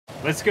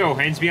Let's go.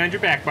 Hands behind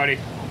your back, buddy.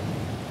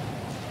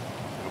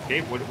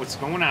 Okay, what's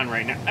going on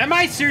right now? Am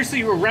I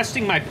seriously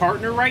arresting my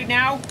partner right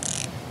now?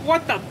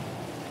 What the...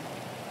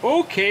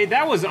 Okay,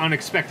 that was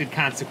unexpected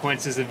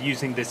consequences of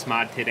using this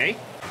mod today.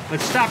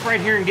 Let's stop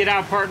right here and get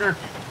out, partner.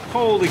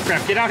 Holy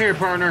crap, get out here,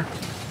 partner.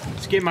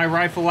 Let's get my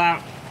rifle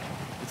out.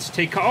 Let's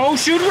take... Oh,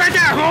 shoot right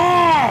there!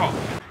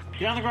 Oh!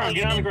 Get on the ground,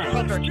 get on the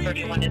ground.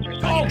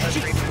 Oh,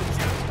 shit.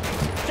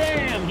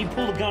 Damn, he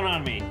pulled a gun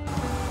on me.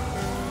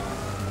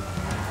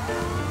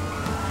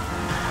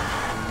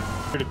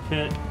 The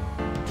pit.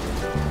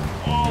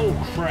 Oh,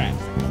 crap.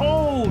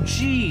 Oh,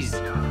 jeez.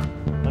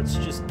 Let's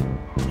just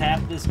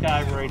tap this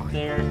guy right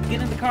there.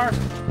 Get in the car.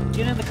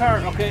 Get in the car.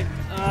 Okay.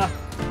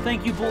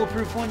 Thank you,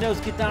 Bulletproof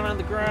Windows. Get down on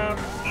the ground.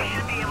 You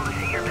should be able to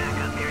see your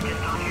back up there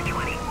just off your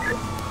 20.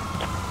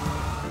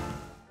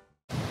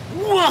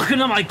 Welcome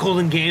to my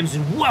Golden Games,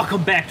 and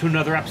welcome back to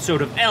another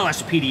episode of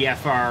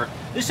LSPDFR.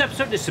 This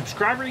episode is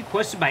subscriber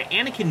requested by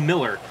Anakin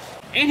Miller,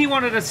 and he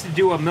wanted us to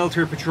do a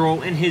military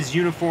patrol in his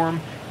uniform.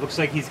 Looks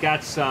like he's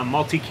got some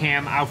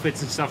multicam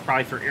outfits and stuff,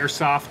 probably for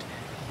airsoft.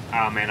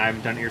 Man, I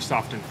haven't done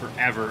airsoft in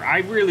forever. I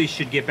really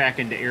should get back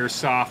into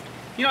airsoft.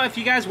 You know, if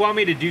you guys want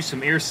me to do some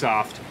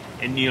airsoft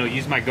and, you know,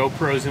 use my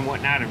GoPros and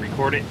whatnot and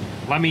record it,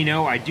 let me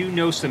know. I do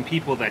know some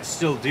people that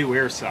still do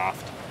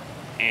airsoft,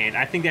 and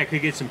I think I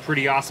could get some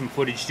pretty awesome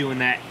footage doing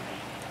that.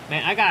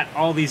 Man, I got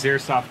all these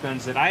airsoft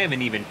guns that I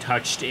haven't even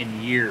touched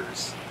in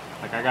years.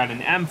 Like, I got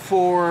an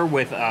M4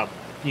 with,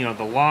 you know,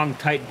 the long,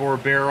 tight bore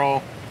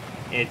barrel.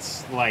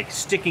 It's, like,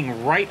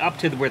 sticking right up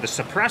to where the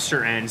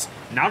suppressor ends.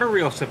 Not a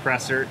real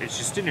suppressor. It's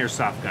just an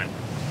airsoft gun.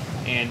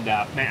 And,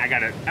 man, I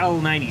got an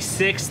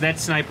L96. That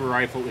sniper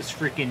rifle is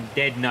freaking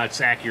dead nuts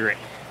accurate.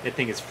 That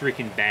thing is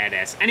freaking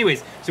badass.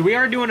 Anyways, so we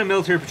are doing a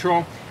military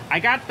patrol. I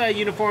got the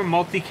uniform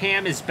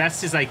multicam as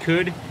best as I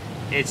could.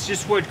 It's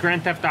just what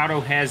Grand Theft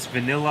Auto has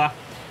vanilla.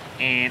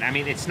 And, I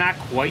mean, it's not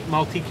quite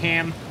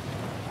multicam.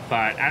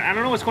 But I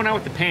don't know what's going on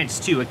with the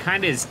pants, too. It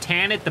kind of is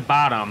tan at the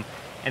bottom.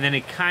 And then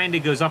it kind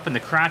of goes up in the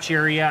crotch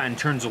area and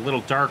turns a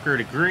little darker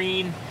to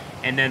green.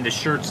 And then the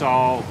shirt's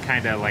all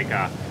kind of like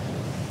a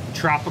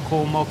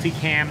tropical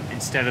multicam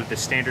instead of the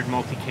standard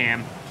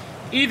multicam.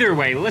 Either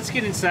way, let's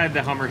get inside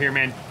the Hummer here,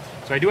 man.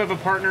 So I do have a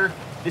partner.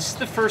 This is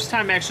the first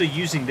time actually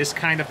using this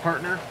kind of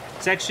partner.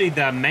 It's actually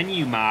the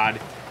Menyoo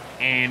mod,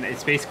 and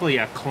it's basically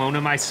a clone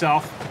of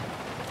myself.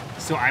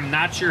 So I'm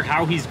not sure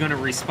how he's going to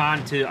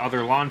respond to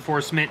other law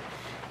enforcement,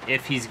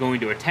 if he's going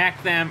to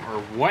attack them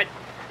or what.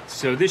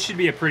 So this should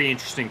be a pretty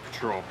interesting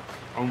patrol.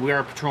 We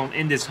are patrolling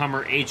in this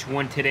Hummer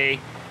H1 today.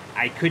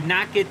 I could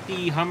not get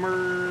the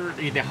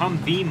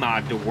Humvee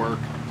mod to work.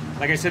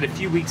 Like I said a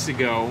few weeks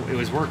ago, it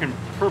was working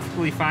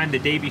perfectly fine the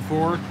day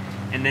before,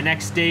 and the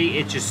next day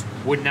it just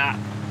would not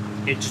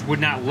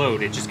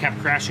load. It just kept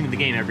crashing the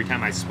game every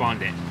time I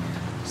spawned it.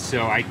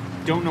 So I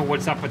don't know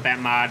what's up with that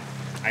mod.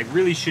 I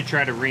really should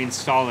try to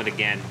reinstall it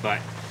again, but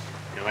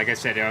you know, like I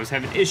said, I was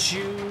having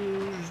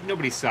issues.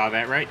 Nobody saw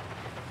that, right?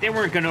 They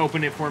weren't going to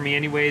open it for me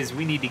anyways.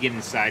 We need to get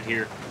inside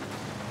here.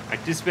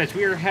 At dispatch,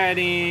 we are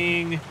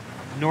heading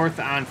north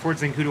on Fort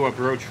Zancudo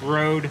Approach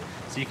Road,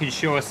 so you can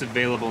show us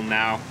available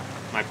now.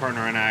 My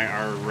partner and I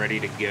are ready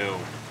to go.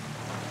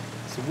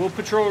 So we'll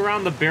patrol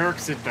around the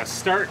barracks at the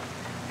start,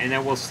 and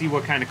then we'll see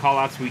what kind of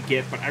call-outs we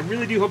get. But I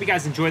really do hope you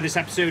guys enjoy this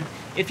episode.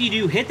 If you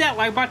do, hit that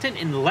like button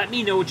and let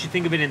me know what you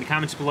think of it in the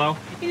comments below.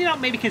 And, you know,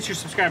 maybe consider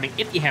subscribing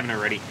if you haven't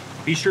already.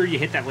 Be sure you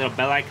hit that little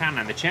bell icon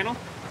on the channel.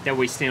 That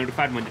way you stay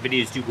notified when the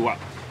videos do go up.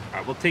 All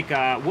right, we'll take,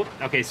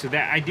 okay, so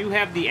that I do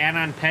have the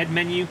add-on PED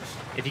menu.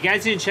 If you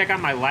guys didn't check out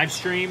my live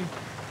stream,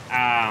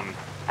 a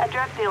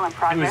drug deal in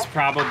progress. It was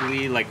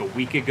probably like a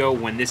week ago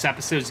when this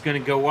episode is going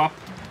to go up.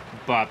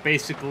 But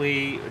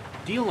basically,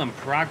 deal in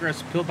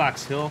progress,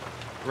 Pillbox Hill.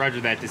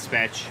 Roger that,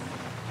 dispatch.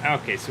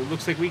 Okay, so it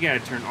looks like we got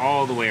to turn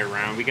all the way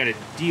around. We got a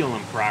deal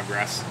in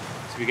progress,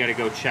 so we got to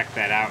go check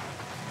that out.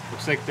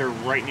 Looks like they're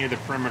right near the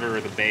perimeter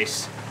of the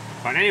base.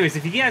 But anyways,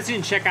 if you guys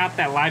didn't check out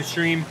that live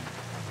stream,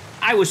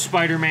 I was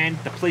Spider-Man,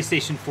 the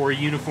PlayStation 4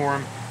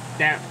 uniform.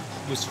 That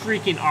was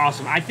freaking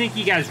awesome. I think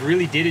you guys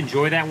really did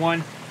enjoy that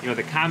one. You know,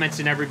 the comments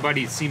and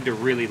everybody seemed to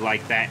really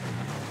like that.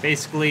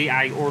 Basically,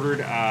 I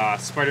ordered a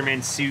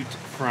Spider-Man suit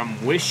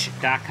from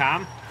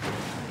Wish.com.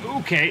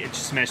 Okay, it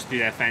just smashed through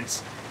that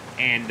fence.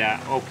 And,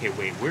 okay,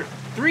 wait, we're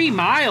 3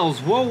 miles?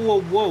 Whoa,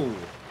 whoa, whoa.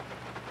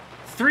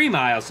 3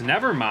 miles,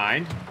 never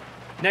mind.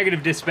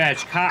 Negative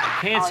dispatch,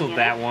 canceled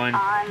that one.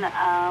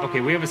 Okay,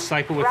 we have a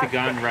cycle with the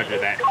gun, roger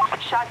that.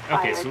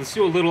 Okay, so let's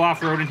do a little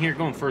off-roading here,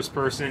 going first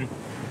person.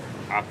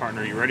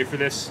 Partner, you ready for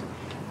this?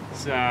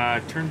 Let's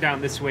turn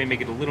down this way,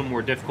 make it a little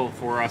more difficult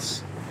for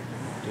us.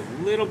 Do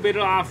a little bit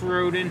of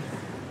off-roading.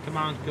 Come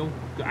on, go.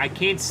 I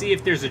can't see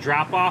if there's a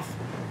drop-off.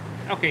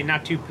 Okay,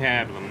 not too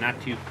problem,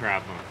 not too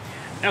problem.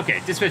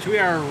 Okay, dispatch, we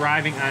are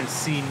arriving on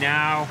scene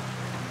now.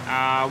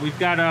 We've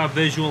got a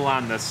visual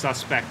on the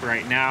suspect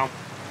right now.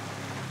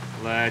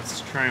 Let's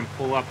try and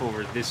pull up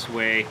over this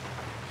way,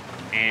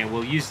 and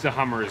we'll use the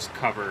Hummer as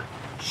cover.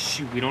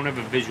 Shoot, we don't have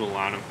a visual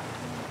on him,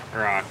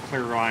 or a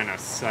clear line of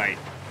sight.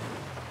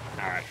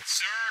 All right.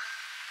 Sir,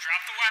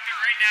 drop the weapon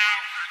right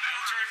now.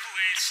 Military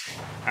police.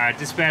 Alright,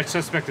 dispatch,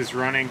 suspect is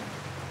running.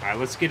 Alright,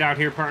 let's get out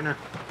here, partner.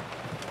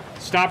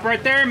 Stop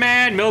right there,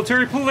 man.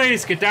 Military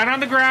police, get down on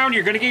the ground.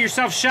 You're gonna get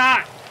yourself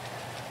shot.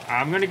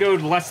 I'm gonna go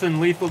less than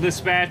lethal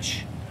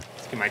dispatch.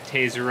 Let's get my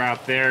taser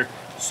out there.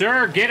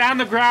 Sir, get on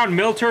the ground.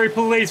 Military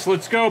police,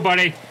 let's go,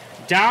 buddy.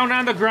 Down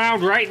on the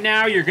ground right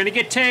now. You're gonna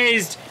get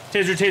tased.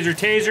 Taser, taser,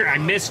 taser. I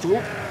missed.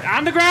 Whoop.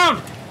 On the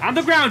ground. On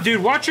the ground,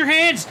 dude. Watch your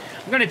hands.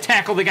 I'm gonna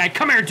tackle the guy.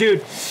 Come here,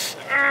 dude.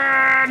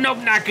 Nope,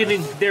 not gonna.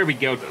 There we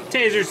go.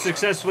 Taser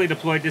successfully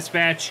deployed,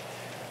 dispatch.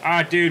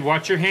 Dude,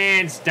 watch your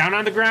hands. Down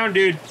on the ground,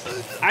 dude.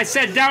 I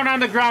said down on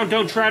the ground.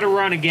 Don't try to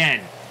run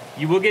again.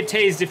 You will get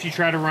tased if you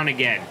try to run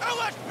again.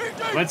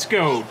 Let's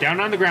go. Down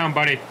on the ground,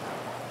 buddy.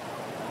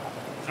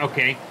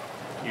 Okay.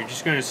 You're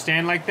just gonna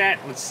stand like that?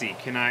 Let's see.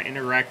 Can I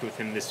interact with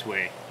him this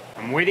way?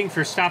 I'm waiting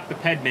for Stop the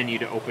Ped menu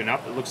to open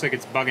up. It looks like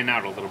it's bugging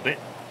out a little bit.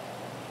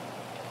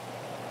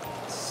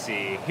 Let's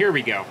see. Here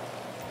we go.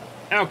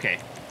 Okay.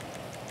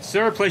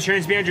 Sir, place your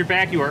hands behind your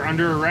back. You are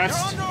under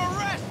arrest. You're under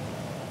arrest!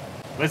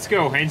 Let's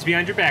go. Hands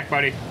behind your back,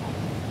 buddy.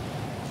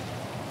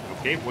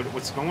 Okay,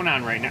 what's going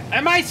on right now?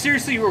 Am I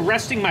seriously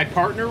arresting my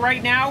partner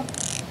right now?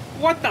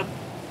 What the...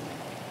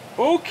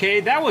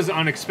 Okay, that was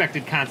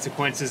unexpected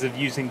consequences of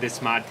using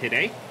this mod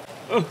today.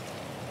 Ugh.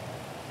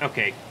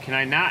 Okay, can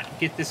I not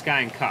get this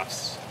guy in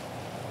cuffs?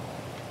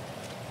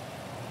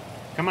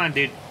 Come on,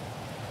 dude.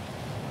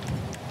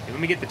 Okay, let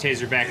me get the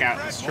taser back out.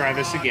 Let's try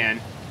this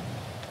again.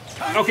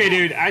 Okay,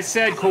 dude, I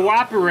said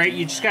cooperate.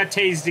 You just got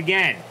tased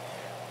again.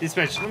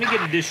 Dispatch, let me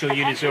get additional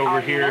units over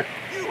here.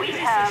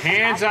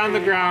 Hands on the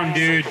ground,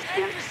 dude.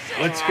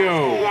 Let's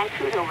go.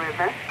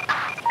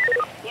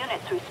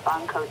 Units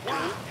respond code 3.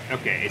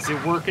 Okay, is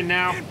it working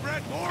now?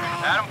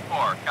 Adam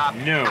 4, copy.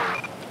 No.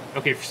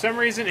 Okay, for some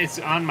reason, it's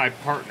on my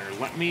partner.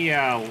 Let me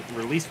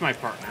release my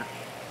partner.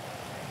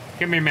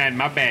 Come here, man.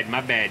 My bad, my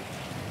bad.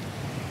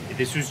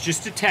 This was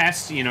just a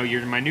test. You know,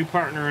 you're my new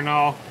partner and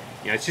all.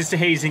 You know, it's just a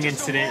hazing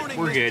incident.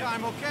 We're good.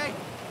 Time, okay?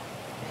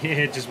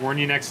 Yeah, just warn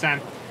you next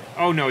time.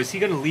 Oh, no. Is he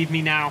going to leave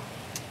me now?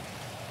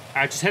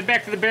 Just head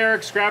back to the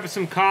barracks, grab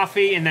some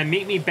coffee, and then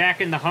meet me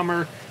back in the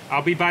Hummer.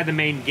 I'll be by the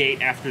main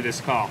gate after this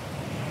call.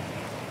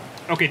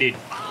 Okay, dude.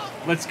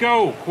 Let's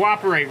go.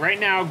 Cooperate right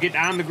now. Get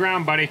on the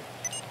ground, buddy.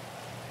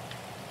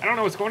 I don't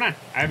know what's going on.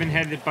 I haven't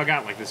had it bug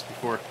out like this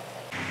before.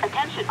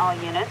 Attention all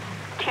units.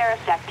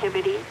 Terrorist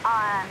activity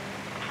on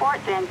Fort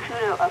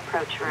Zancudo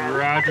approach road.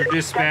 Roger,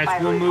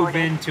 dispatch. We'll move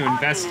in to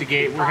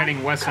investigate. We're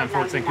heading west on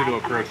Fort Zancudo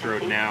approach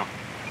road now.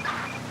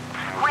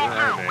 Where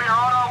are they? We're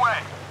on our way.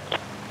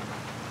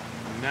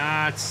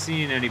 Not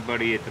seeing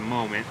anybody at the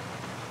moment.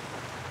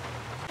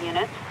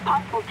 Units.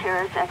 Possible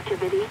terrorist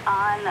activity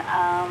on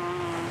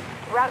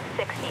Route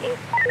 68.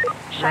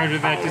 Roger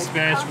that,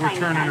 dispatch. We're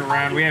turning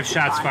around. We have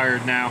shots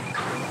fired now.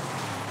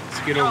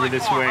 Let's get over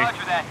this way.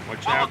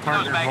 Watch out,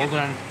 partner. Hold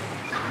on.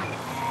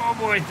 Oh,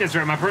 boy. That's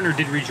right. My partner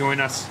did rejoin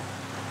us.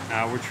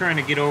 We're trying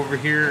to get over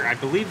here. I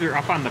believe they're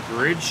up on the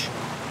bridge.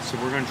 So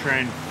we're going to try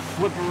and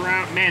flip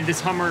around. Man,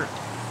 this Hummer...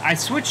 I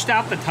switched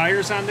out the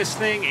tires on this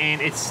thing,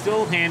 and it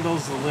still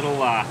handles a little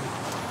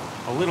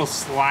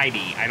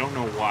slidey. I don't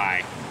know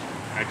why.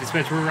 All right,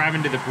 dispatch, we're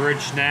arriving to the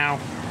bridge now.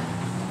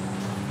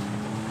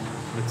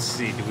 Let's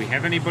see, do we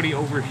have anybody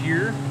over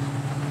here?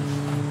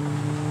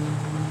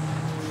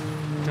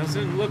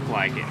 Doesn't look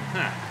like it,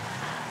 huh?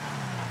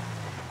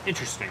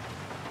 Interesting.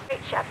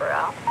 Great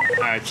Chaparral.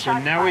 Alright, so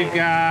now we've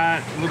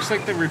got... Looks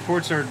like the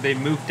reports are they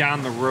moved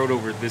down the road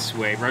over this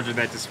way. Roger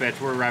that,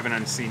 dispatch. We're arriving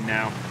on scene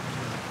now.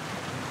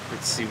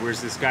 Let's see, where's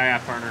this guy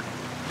at, partner?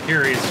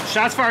 Here he is.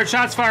 Shots fired,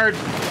 shots fired!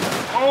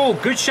 Oh,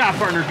 good shot,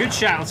 partner, good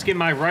shot. Let's get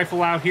my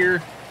rifle out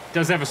here.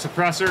 Does have a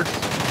suppressor.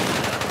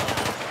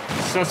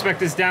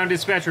 Suspect is down,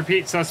 dispatch.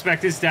 Repeat,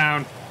 suspect is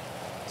down.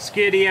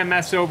 Skid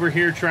EMS over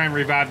here, try and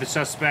revive the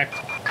suspect.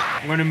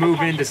 I'm going to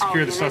move in to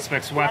secure the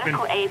suspect's weapon.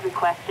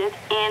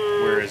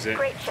 Where is it?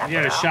 You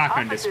had a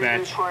shotgun,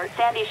 dispatch.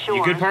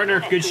 You good,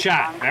 partner? Good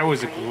shot. That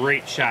was a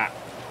great shot.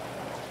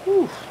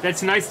 Whew.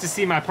 That's nice to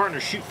see my partner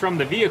shoot from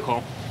the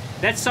vehicle.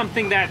 That's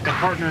something that the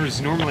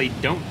partners normally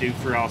don't do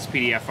for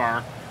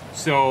LSPDFR.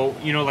 So,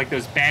 you know, like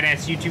those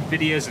badass YouTube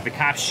videos of the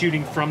cops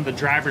shooting from the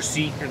driver's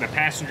seat or the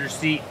passenger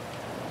seat.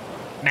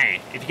 Man,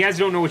 if you guys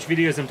don't know which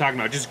videos I'm talking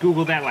about, just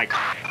Google that, like,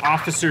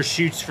 officer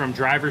shoots from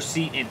driver's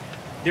seat, and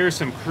there are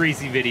some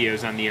crazy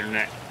videos on the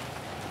internet.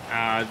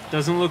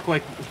 Doesn't look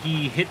like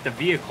he hit the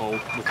vehicle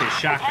with his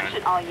shotgun.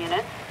 Attention all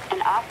units.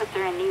 An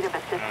officer in need of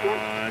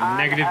assistance.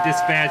 Negative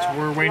dispatch.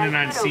 We're waiting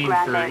on scene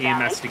for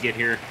EMS to get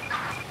here.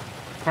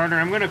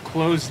 Partner, I'm going to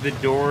close the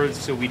doors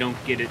so we don't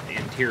get it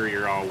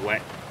interior all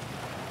wet.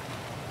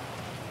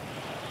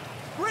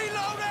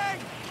 Reloading!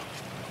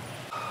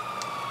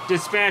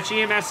 Dispatch,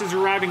 EMS is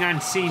arriving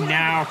on scene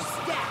now.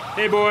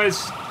 Hey,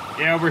 boys.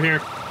 Yeah, over here.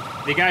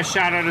 The guy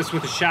shot at us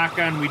with a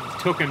shotgun. We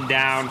took him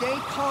down.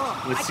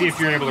 Let's see if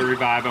you're able to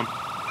revive him.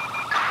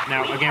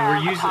 Now, again,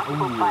 we're using...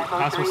 Ooh,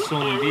 possible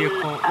stolen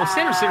vehicle. Well,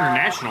 Sanderson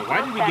International.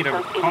 Why did we get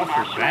a call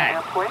for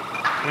that?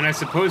 I mean, I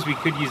suppose we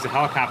could use a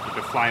helicopter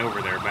to fly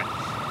over there, but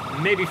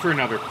maybe for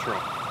another patrol.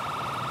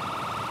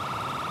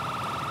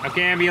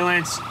 Okay,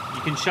 ambulance.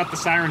 You can shut the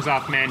sirens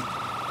off, man.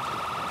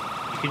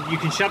 You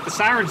can shut the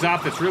sirens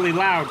off. That's really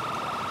loud.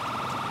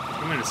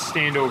 I'm gonna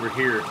stand over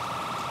here.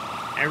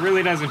 It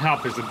really doesn't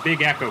help. There's a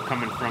big echo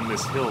coming from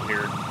this hill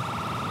here.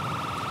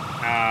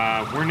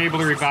 Weren't able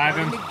to revive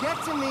him.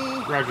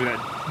 Roger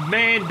that.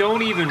 Man,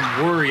 don't even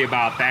worry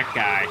about that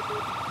guy.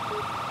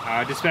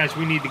 Dispatch,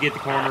 we need to get the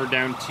coroner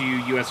down to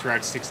US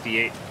Route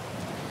 68.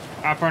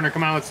 Partner,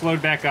 come on, let's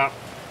load back up.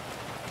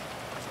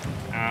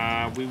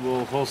 We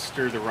will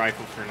holster the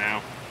rifle for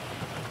now.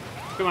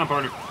 Come on,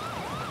 partner.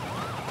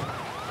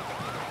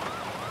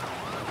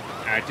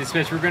 Alright,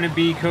 dispatch, we're going to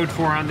be code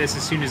 4 on this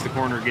as soon as the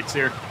coroner gets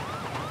there.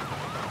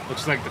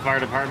 Looks like the fire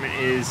department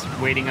is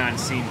waiting on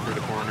scene for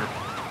the coroner.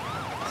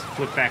 Let's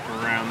flip back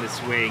around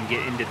this way and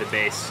get into the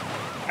base.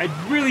 I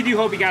really do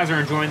hope you guys are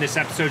enjoying this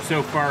episode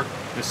so far.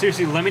 Now,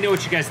 seriously, let me know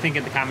what you guys think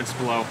in the comments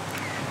below.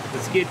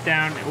 Let's get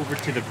down over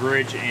to the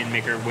bridge and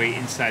make our way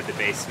inside the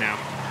base now.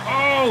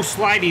 Oh,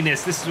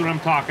 slidiness. This is what I'm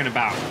talking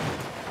about.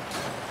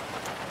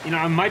 You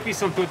know, it might be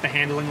something with the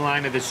handling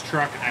line of this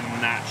truck.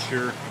 I'm not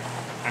sure.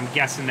 I'm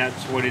guessing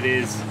that's what it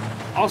is.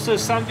 Also,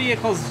 some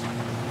vehicles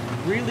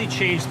really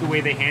change the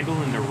way they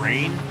handle in the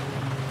rain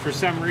for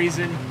some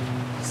reason.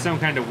 Some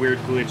kind of weird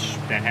glitch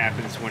that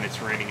happens when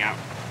it's raining out.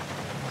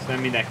 So, I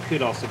mean, that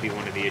could also be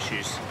one of the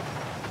issues.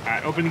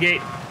 Alright, open the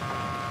gate.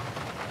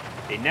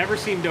 They never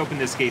seem to open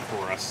this gate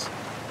for us.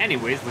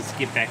 Anyways, let's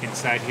get back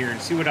inside here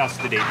and see what else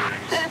the day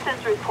brings.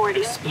 Citizens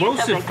reporting.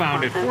 Explosive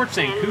found at Fort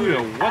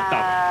Zancudo. What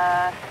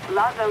the?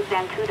 Lago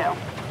Zancudo.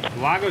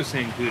 Lago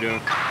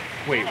Zancudo.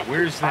 Wait,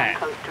 where's that?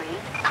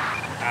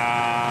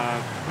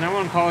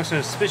 911 caller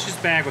says suspicious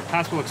bag with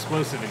possible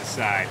explosive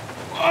inside.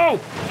 Oh!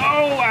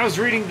 Oh! I was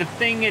reading the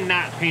thing and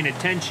not paying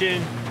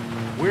attention.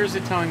 Where's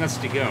it telling us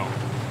to go?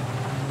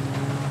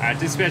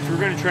 Dispatch, we're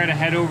going to try to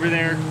head over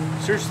there.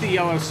 Search the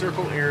yellow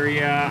circle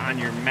area on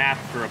your map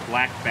for a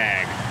black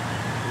bag.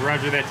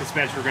 Roger that,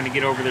 dispatch. We're going to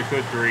get over there,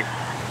 code 3.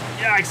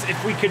 Yikes,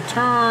 if we could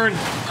turn...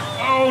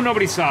 Oh,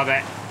 nobody saw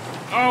that.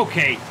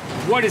 Okay,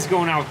 what is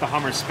going on with the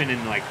Hummer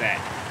spinning like that?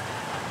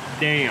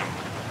 Damn.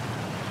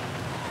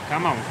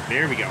 Come on,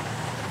 there we go.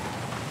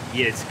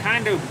 Yeah, it's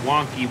kind of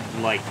wonky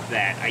like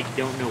that. I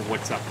don't know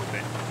what's up with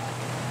it.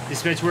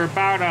 Dispatch, we're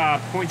about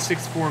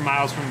 0.64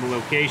 miles from the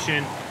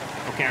location.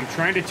 Okay, I'm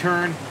trying to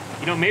turn.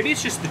 You know, maybe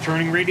it's just the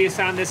turning radius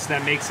on this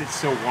that makes it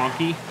so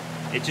wonky.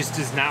 It just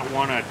does not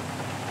want to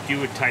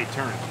do a tight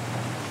turn.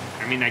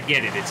 I mean, I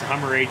get it. It's a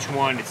Hummer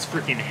H1. It's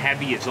freaking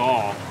heavy as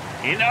all.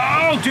 And,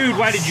 oh, dude,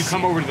 why did you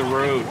come over to the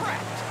road?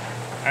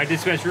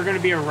 Dispatch, we're going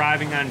to be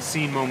arriving on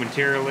scene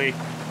momentarily.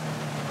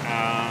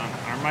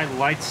 Are my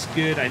lights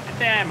good?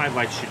 My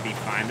lights should be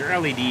fine. They're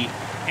LED,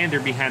 and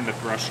they're behind the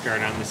brush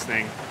guard on this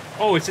thing.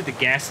 Oh, it's at the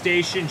gas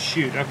station?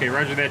 Shoot. Okay,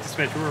 roger that,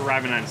 dispatch. We're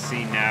arriving on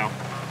scene now.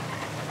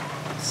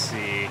 Let's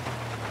see.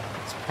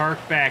 Let's park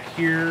back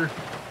here.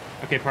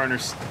 Okay,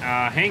 partners,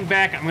 hang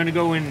back. I'm going to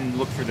go in and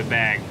look for the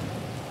bag.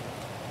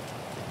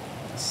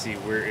 Let's see,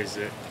 where is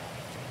it?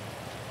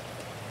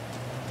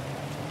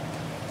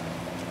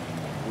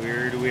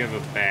 Where do we have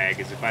a bag?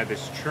 Is it by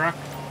this truck?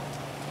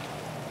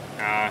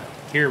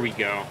 Here we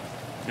go.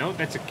 No,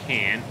 that's a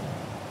can.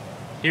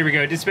 Here we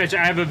go. Dispatch,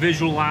 I have a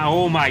visual line.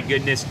 Oh my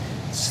goodness.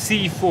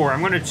 C4. I'm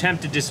going to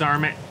attempt to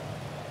disarm it.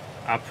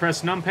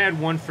 Press numpad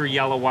 1 for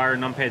yellow wire,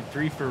 numpad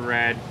 3 for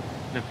red,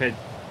 numpad...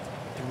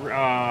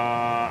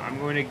 I'm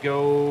going to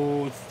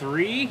go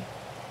 3. You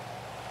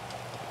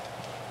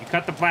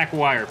cut the black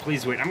wire.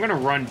 Please wait. I'm going to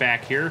run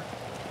back here.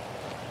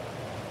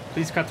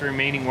 Please cut the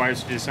remaining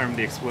wires to disarm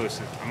the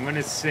explosive. I'm going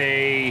to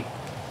say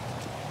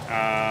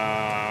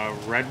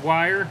red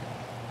wire,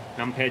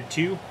 numpad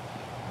 2.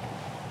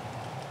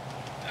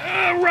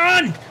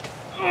 Run!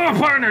 Oh,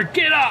 partner,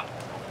 get up!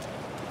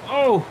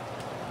 Oh,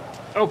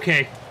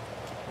 okay.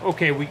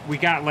 Okay, we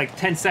got like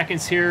 10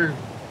 seconds here.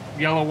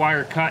 Yellow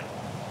wire cut.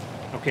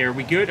 Okay, are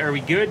we good? Are we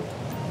good?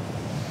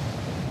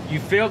 You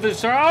failed to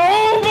start.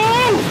 Oh,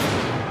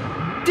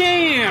 move!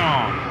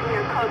 Damn! We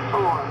are code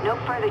 4. No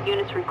further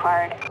units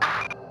required.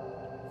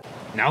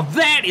 Now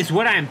that is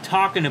what I'm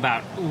talking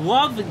about.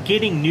 Love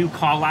getting new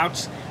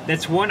callouts.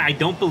 That's one I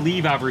don't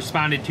believe I've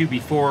responded to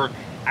before.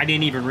 I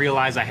didn't even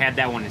realize I had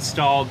that one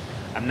installed.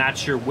 I'm not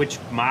sure which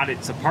mod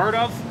it's a part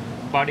of,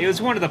 but it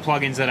was one of the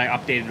plugins that I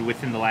updated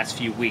within the last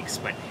few weeks.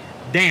 But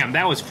damn,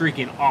 that was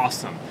freaking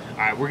awesome. All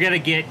right, we're going to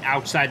get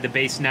outside the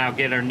base now,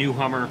 get our new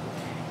Hummer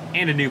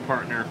and a new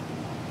partner.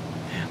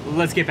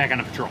 Let's get back on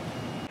the patrol.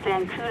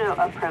 Zancudo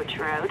Approach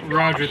Road.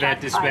 Roger that,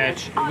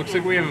 dispatch. It looks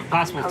like we have a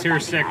possible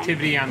terrorist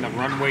activity on the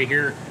runway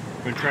here.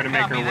 We're going to try to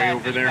make our way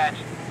over there.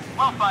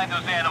 We'll find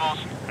those animals.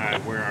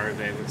 Alright, where are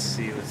they? Let's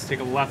see. Let's take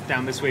a left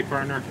down this way,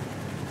 partner.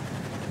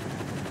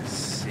 Let's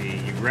see.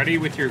 You ready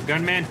with your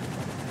gunman?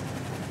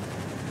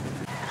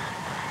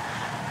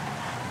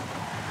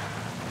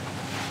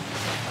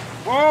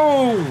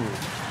 Whoa!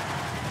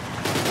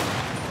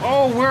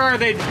 Oh, where are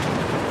they?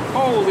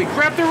 Holy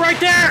crap, they're right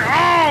there!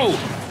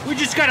 Oh! We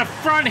just got a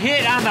front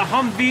hit on the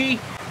Humvee.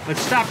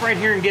 Let's stop right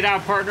here and get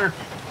out, partner.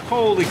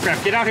 Holy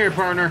crap, get out here,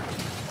 partner.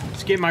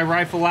 Let's get my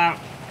rifle out.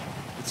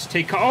 Let's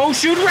take... Oh,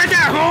 shoot right there!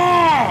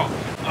 Oh!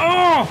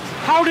 Oh!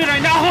 How did I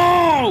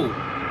know?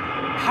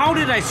 How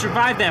did I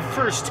survive that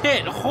first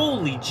hit?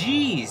 Holy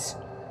jeez.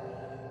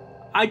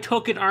 I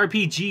took an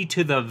RPG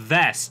to the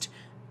vest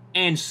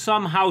and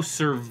somehow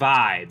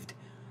survived.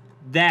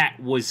 That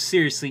was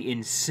seriously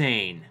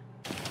insane.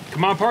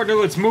 Come on, partner,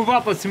 let's move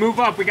up, let's move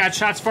up. We got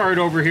shots fired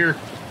over here.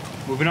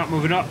 Moving up,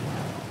 moving up.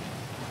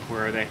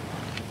 Where are they?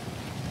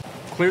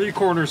 Clear your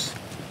corners.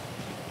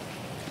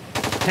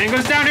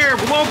 Tango's down here.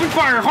 We'll open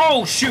fire.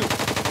 Oh, shoot.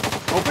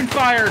 Open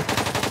fire.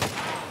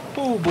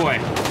 Oh, boy.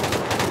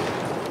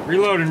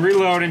 Reloading,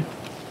 reloading.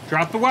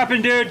 Drop the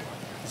weapon, dude.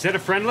 Is that a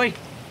friendly?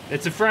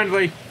 It's a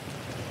friendly.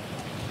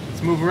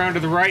 Let's move around to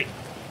the right.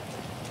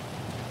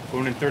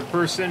 Going in third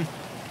person.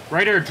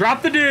 Right here.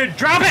 Drop the dude.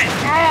 Drop it.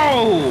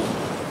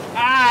 Oh.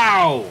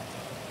 Ow.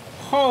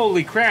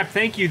 Holy crap.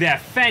 Thank you.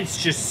 That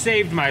fence just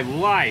saved my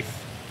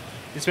life.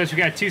 Dispatch, we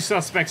got 2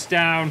 suspects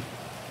down.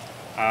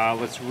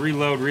 Let's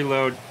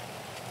reload.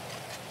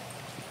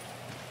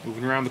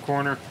 Moving around the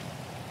corner.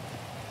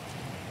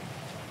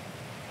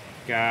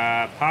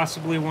 Got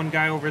possibly 1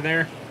 guy over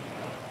there.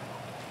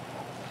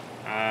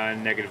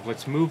 Negative.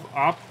 Let's move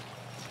up.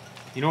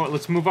 You know what?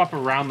 Let's move up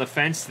around the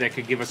fence. That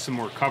could give us some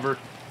more cover.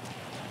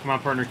 Come on,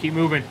 partner. Keep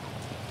moving.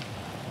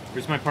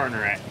 Where's my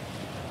partner at?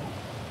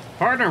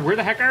 Partner, where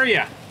the heck are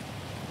you?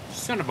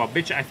 Son of a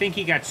bitch. I think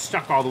he got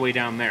stuck all the way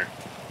down there.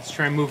 Let's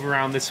try and move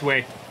around this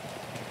way.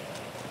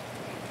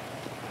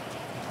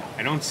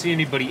 I don't see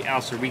anybody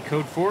else. Are we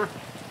code 4? Do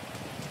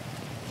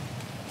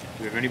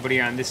we have anybody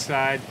on this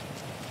side?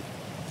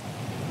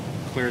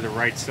 Clear the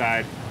right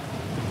side.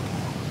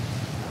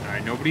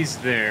 Alright, nobody's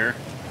there.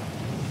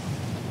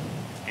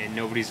 And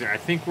nobody's there. I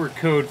think we're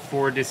code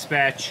 4,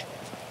 dispatch.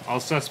 All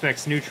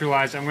suspects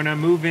neutralized. I'm going to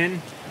move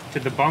in to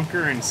the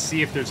bunker and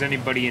see if there's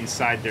anybody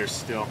inside there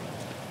still.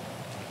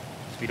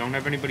 So we don't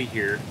have anybody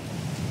here.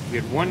 We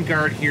had 1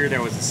 guard here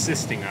that was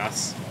assisting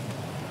us.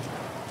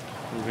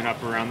 Moving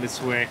up around this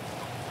way.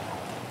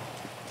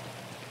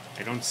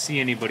 I don't see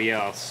anybody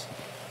else.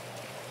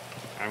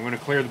 I'm going to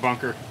clear the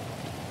bunker.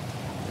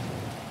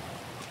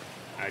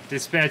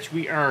 Dispatch,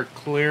 we are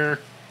clear.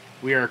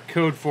 We are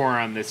code 4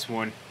 on this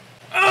one.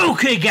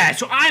 Okay, guys,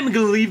 so I'm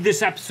going to leave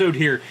this episode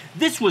here.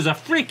 This was a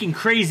freaking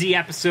crazy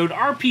episode.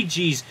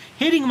 RPGs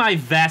hitting my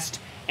vest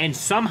and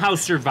somehow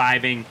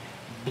surviving.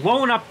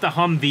 Blowing up the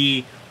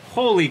Humvee.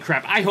 Holy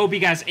crap. I hope you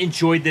guys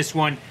enjoyed this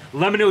one.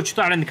 Let me know what you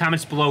thought in the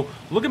comments below.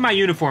 Look at my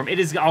uniform. It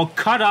is all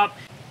cut up.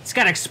 It's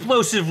got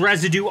explosive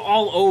residue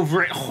all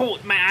over it.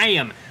 I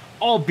am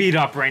all beat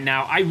up right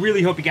now. I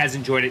really hope you guys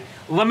enjoyed it.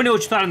 Let me know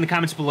what you thought in the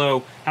comments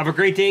below. Have a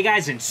great day,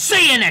 guys, and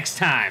see you next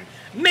time.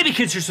 Maybe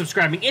consider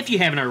subscribing if you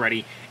haven't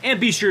already. And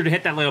be sure to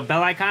hit that little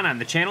bell icon on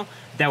the channel.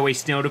 That way you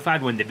stay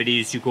notified when the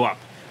videos do go up.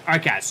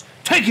 Alright, guys.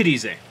 Take it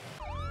easy.